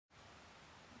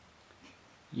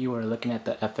You are looking at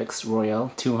the FX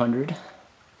Royale 200.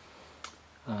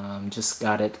 Just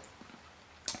got it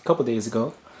a couple days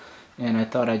ago, and I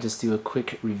thought I'd just do a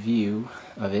quick review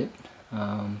of it.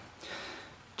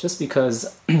 Just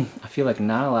because I feel like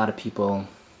not a lot of people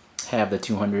have the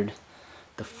 200.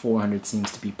 The 400 seems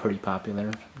to be pretty popular,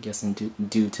 I'm guessing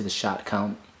due to the shot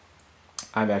count.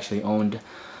 I've actually owned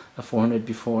a 400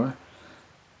 before,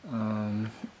 and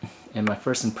my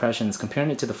first impressions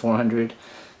comparing it to the 400,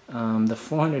 the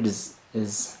 400 is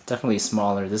definitely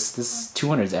smaller. This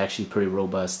 200 is actually pretty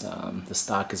robust. The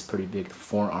stock is pretty big. The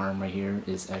forearm right here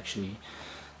is actually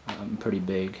pretty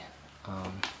big.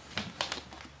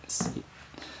 Let's see.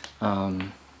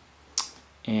 And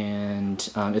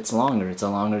it's longer. It's a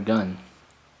longer gun.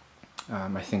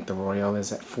 I think the Royale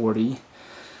is at 40,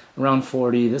 around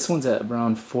 40. This one's at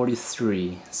around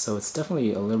 43, so it's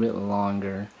definitely a little bit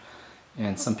longer.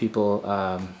 And some people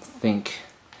think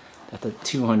that the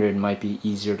 200 might be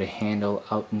easier to handle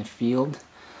out in the field.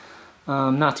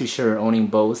 Not too sure. Owning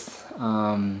both,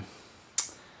 I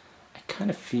kind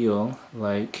of feel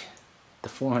like the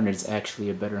 400 is actually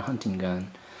a better hunting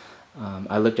gun.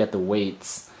 I looked at the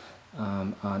weights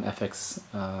on FX,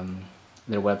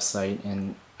 their website,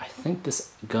 and I think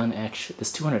this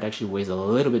 200 actually weighs a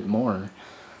little bit more,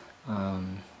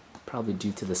 probably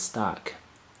due to the stock.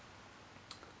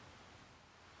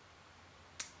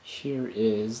 Here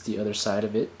is the other side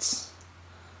of it.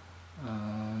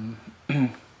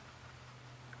 It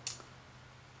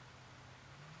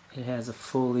has a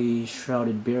fully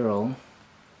shrouded barrel,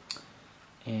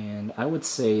 and I would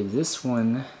say this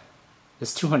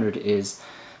 200 is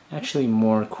actually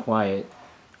more quiet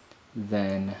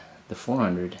than the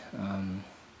 400. Of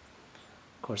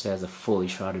course, it has a fully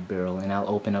shrouded barrel, and I'll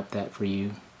open up that for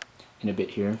you in a bit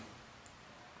here.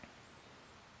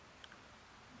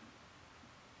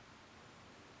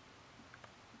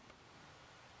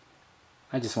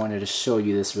 I just wanted to show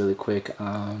you this really quick.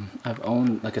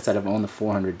 Like I said, I've owned the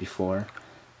 400 before.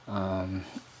 And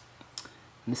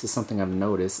this is something I've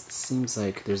noticed. It seems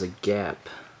like there's a gap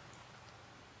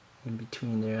in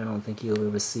between there. I don't think you'll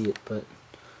ever see it, but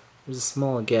there's a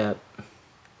small gap.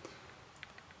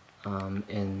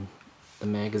 And the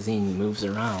magazine moves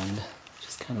around, which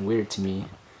is kind of weird to me.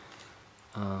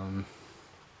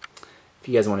 If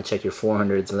you guys want to check your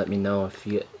 400s, let me know if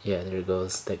you... Yeah, there it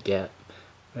goes, that gap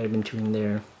right in between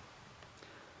there.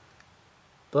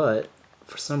 But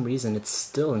for some reason it's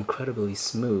still incredibly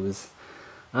smooth.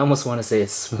 I almost want to say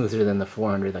it's smoother than the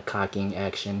 400, the cocking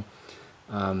action.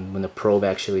 When the probe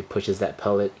actually pushes that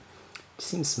pellet, it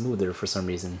seems smoother for some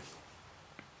reason.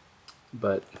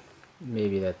 But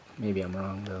maybe I'm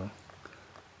wrong though.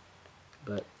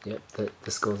 But yep,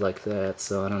 this goes like that,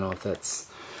 so I don't know if that's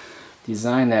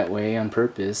designed that way on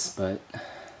purpose, but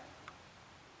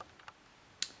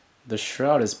the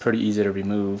shroud is pretty easy to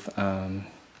remove.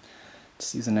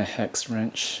 Just using a hex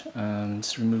wrench,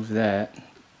 just remove that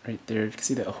right there. You can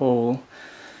see that hole,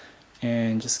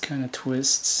 and just kind of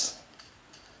twists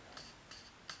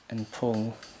and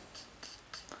pull.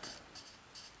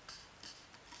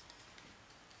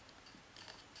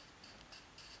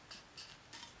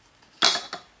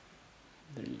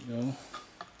 There you go.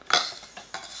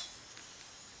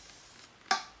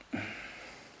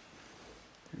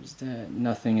 There's that.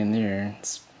 Nothing in there.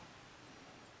 It's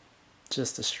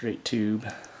just a straight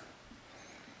tube.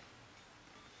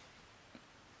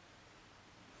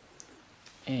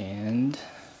 And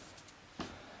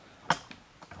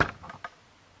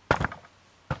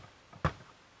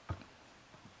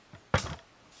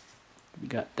we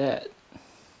got that.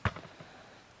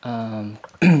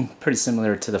 Pretty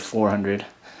similar to the 400,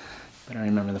 but I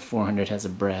remember the 400 has a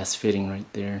brass fitting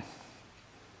right there.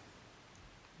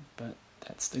 But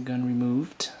that's the gun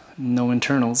removed. No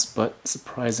internals, but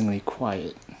surprisingly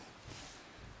quiet.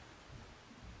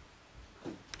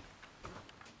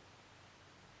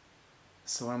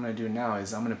 So what I'm going to do now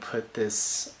is I'm going to put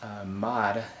this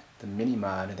mod, the mini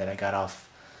mod that I got off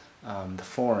the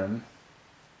forum,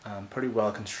 pretty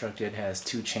well constructed, has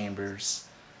 2 chambers.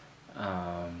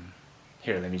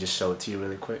 Here, let me just show it to you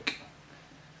really quick.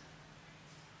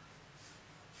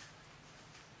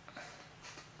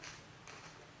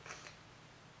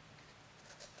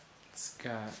 It's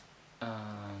got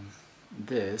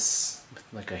this with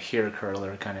like a hair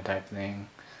curler kind of type thing,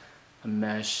 a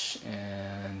mesh,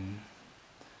 and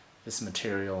this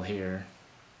material here,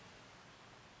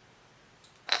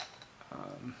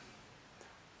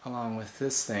 along with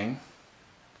this thing,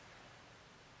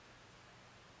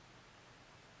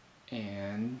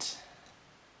 and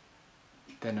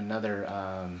then another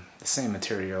the same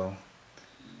material,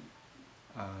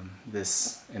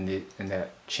 this in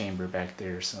that chamber back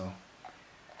there. So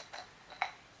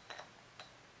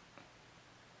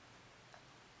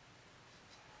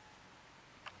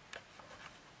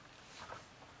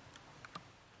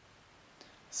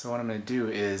So what I'm going to do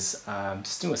is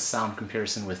just do a sound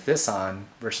comparison with this on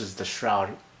versus the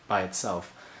shroud by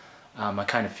itself. I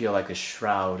kind of feel like the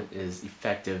shroud is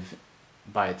effective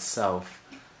by itself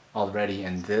already,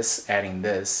 and this, adding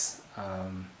this,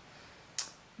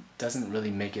 doesn't really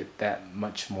make it that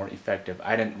much more effective.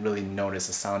 I didn't really notice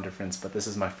a sound difference, but this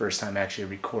is my first time actually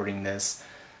recording this,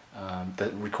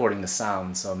 recording the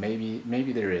sound, so maybe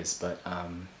there is, but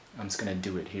I'm just going to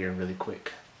do it here really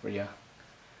quick for you.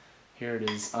 Here it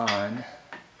is on.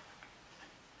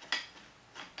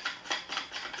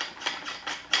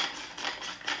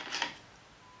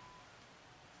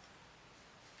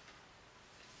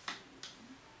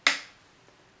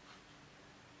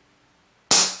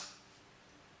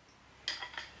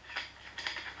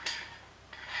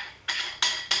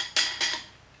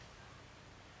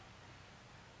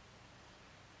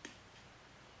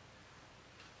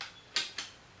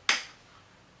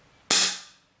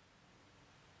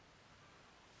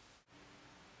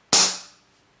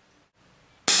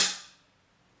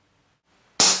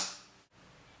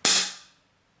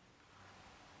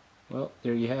 Well,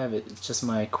 there you have it. It's just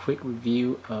my quick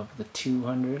review of the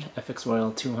 200 FX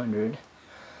Royale 200.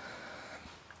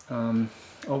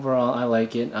 Overall, I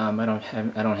like it. I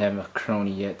don't have a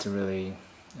crony yet to really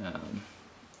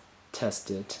test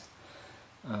it,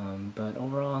 but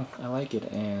overall, I like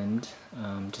it, and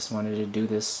just wanted to do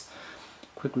this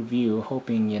quick review,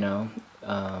 hoping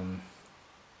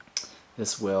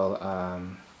this will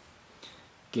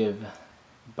give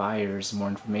buyers more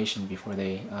information before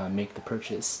they make the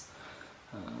purchase.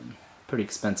 Pretty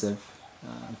expensive,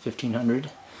 $1,500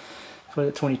 for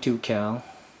the 22 cal.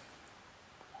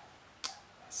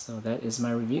 So that is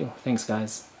my review. Thanks,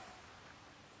 guys.